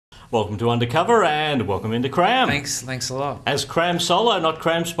Welcome to Undercover and welcome into Kram. Thanks a lot. As Kram solo, not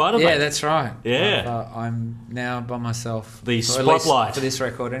Kram Spiderbait. Yeah, that's right. Yeah. I'm now by myself. The spotlight. For this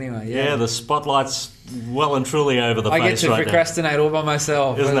record anyway. Yeah, the spotlight's well and truly over the face right now. I get to procrastinate all by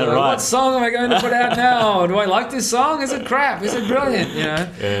myself. Isn't that like, right? What song am I going to put out now? Do I like this song? Is it crap? Is it brilliant? You know.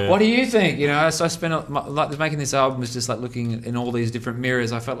 Yeah. What do you think? You know. So I spent like making this album was just like looking in all these different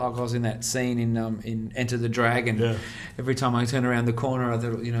mirrors. I felt like I was in that scene in Enter the Dragon. Yeah. Every time I turned around the corner, I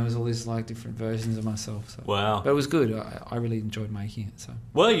thought, you know, there's all these like different versions of myself. So. Wow. But it was good. I really enjoyed making it. So.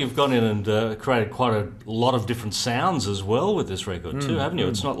 Well, you've gone in and created quite a lot of different sounds as well with this record too, haven't you?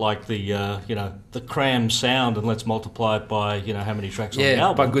 It's not like the the Kram sound and let's multiply it by how many tracks on the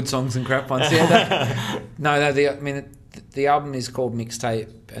album. By good songs and crap ones. Yeah, the album is called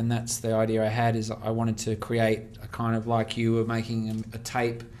Mixtape, and that's the idea I had. Is I wanted to create a kind of like you were making a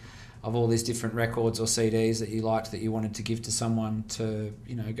tape of all these different records or CDs that you liked that you wanted to give to someone to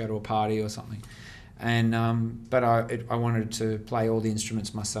go to a party or something. And but I wanted to play all the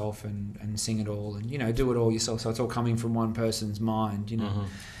instruments myself and sing it all and do it all yourself. So it's all coming from one person's mind,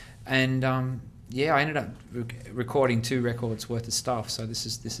 And I ended up recording 2 records worth of stuff. So this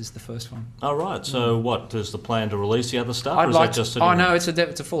is the first one. Oh right. So what is the plan to release the other stuff? No, it's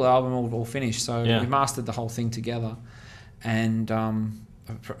a full album all finished. So yeah. We mastered the whole thing together, and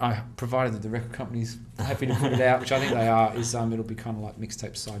I provided that the record company's happy to put it out, which I think they are. It'll be kind of like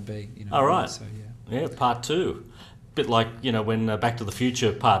Mixtape Side B. All right. So yeah, part 2. Bit like when Back to the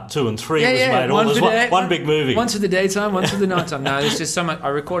Future Part 2 and 3 was made. One big movie. One's for the daytime, one's for the nighttime. No, there's just so much. I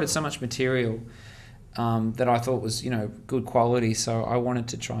recorded so much material that I thought was good quality. So I wanted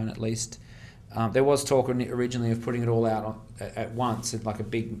to try and at least. There was talk originally of putting it all out at once, like a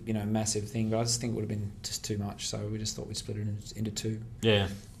big, massive thing. But I just think it would have been just too much. So we just thought we'd split it into 2. Yeah.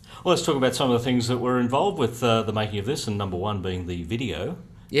 Well, let's talk about some of the things that were involved with the making of this, and number 1 being the video.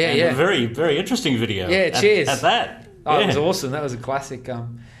 Yeah, A very, very interesting video. Yeah, cheers. At that. Oh, yeah. It was awesome. That was a classic.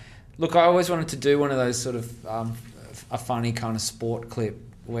 Look, I always wanted to do one of those sort of a funny kind of sport clip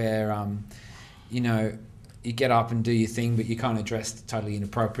where, you get up and do your thing, but you're kind of dressed totally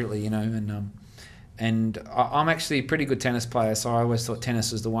inappropriately, And I'm actually a pretty good tennis player, so I always thought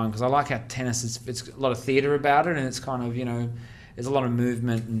tennis was the one because I like how tennis is. It's a lot of theatre about it, and it's kind of there's a lot of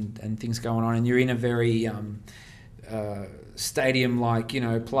movement and things going on, and you're in a very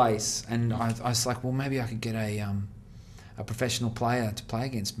stadium-like place. And I was like, well, maybe I could get a professional player to play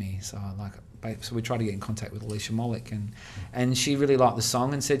against me. So we tried to get in contact with Alicia Molik, and she really liked the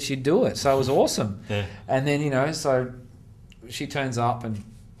song and said she'd do it. So it was awesome. Yeah. And then so she turns up and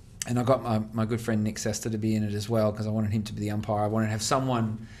I got my good friend Nick Sester to be in it as well because I wanted him to be the umpire. I wanted to have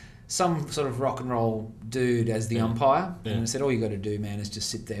some sort of rock and roll dude as the umpire. Yeah. And I said, all you got to do, man, is just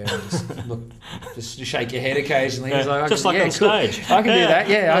sit there and just look, just shake your head occasionally. He's like, just like on stage. I can do that.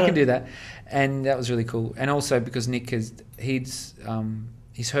 Yeah, I can do that. And that was really cool. And also because Nick he's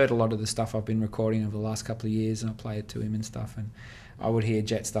heard a lot of the stuff I've been recording over the last couple of years, and I play it to him and stuff. And I would hear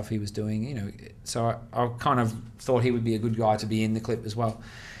Jet stuff he was doing, So I kind of thought he would be a good guy to be in the clip as well.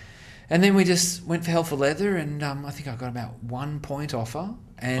 And then we just went for hell for leather, and I think I got about 1 point offer,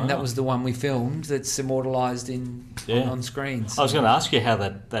 and that was the one we filmed that's immortalised on screens. I was going to ask you how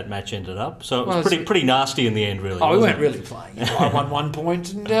that match ended up. So it was pretty nasty in the end, really. Oh, we weren't really playing. I won 1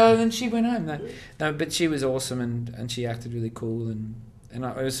 point, and then she went home. No, but she was awesome, and she acted really cool.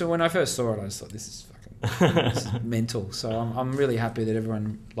 So when I first saw it, I just thought, this is mental. So I'm really happy that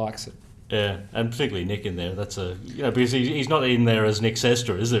everyone likes it. Yeah, and particularly Nick in there. That's because he's not in there as Nick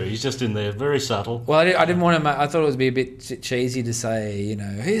Sester, is there? He's just in there, very subtle. Well, I didn't want to. I thought it would be a bit cheesy to say,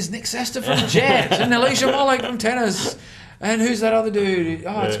 here's Nick Sester from Jet and Alicia Molik from tennis, and who's that other dude?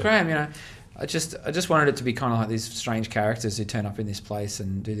 Oh, it's Kram. I just wanted it to be kind of like these strange characters who turn up in this place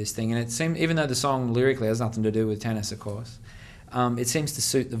and do this thing. And it seemed, even though the song lyrically has nothing to do with tennis, of course, it seems to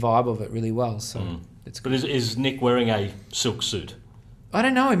suit the vibe of it really well. So it's good. But is Nick wearing a silk suit? I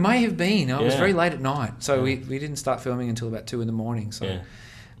don't know. It may have been. It was very late at night, so we didn't start filming until about 2 a.m. So,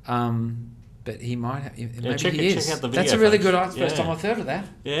 but he might have. Maybe he is. Check out the video. That's a really good. First time I've heard of that.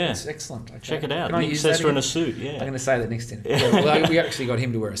 Yeah, it's excellent. Okay. Check it out. Nick Sester in a suit. Yeah, I'm going to say that next time. Yeah, well, we actually got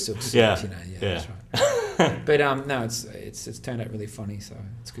him to wear a silk suit. Yeah, that's right. But no, it's turned out really funny, so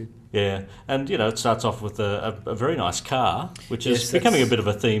it's good. Yeah, and it starts off with a very nice car, which is becoming a bit of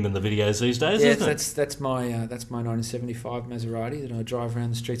a theme in the videos these days, isn't it? That's my 1975 Maserati that I drive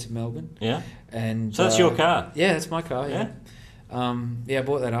around the streets of Melbourne. Yeah, and so that's your car. Yeah, that's my car. Yeah, I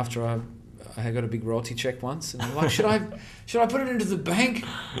bought that after I got a big royalty check once, and I'm like, should I put it into the bank?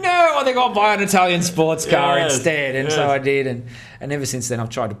 No, I think I'll buy an Italian sports car instead. And so I did, and ever since then I've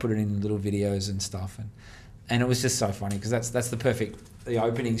tried to put it in little videos and stuff, and it was just so funny because that's the perfect the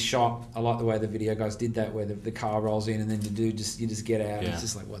opening shot. I like the way the video guys did that, where the car rolls in and then you just get out. Yeah. It's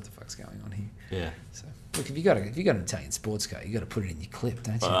just like, what the fuck's going on here? Yeah. So look, if you got an Italian sports car, you got to put it in your clip,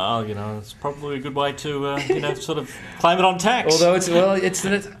 don't you? Well, you know, it's probably a good way to sort of claim it on tax. Although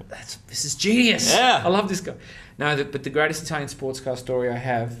this is genius. Yeah. I love this guy. No, but the greatest Italian sports car story I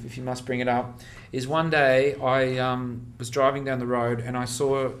have, if you must bring it up, is one day I was driving down the road and I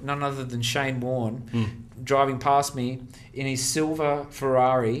saw none other than Shane Warne driving past me in his silver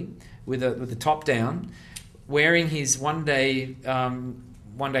Ferrari with the top down, wearing his one day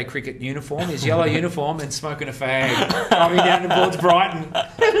cricket uniform, his yellow uniform, and smoking a fag, driving down towards Brighton.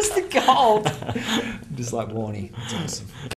 It was the gold. Just like Warnie. It's awesome.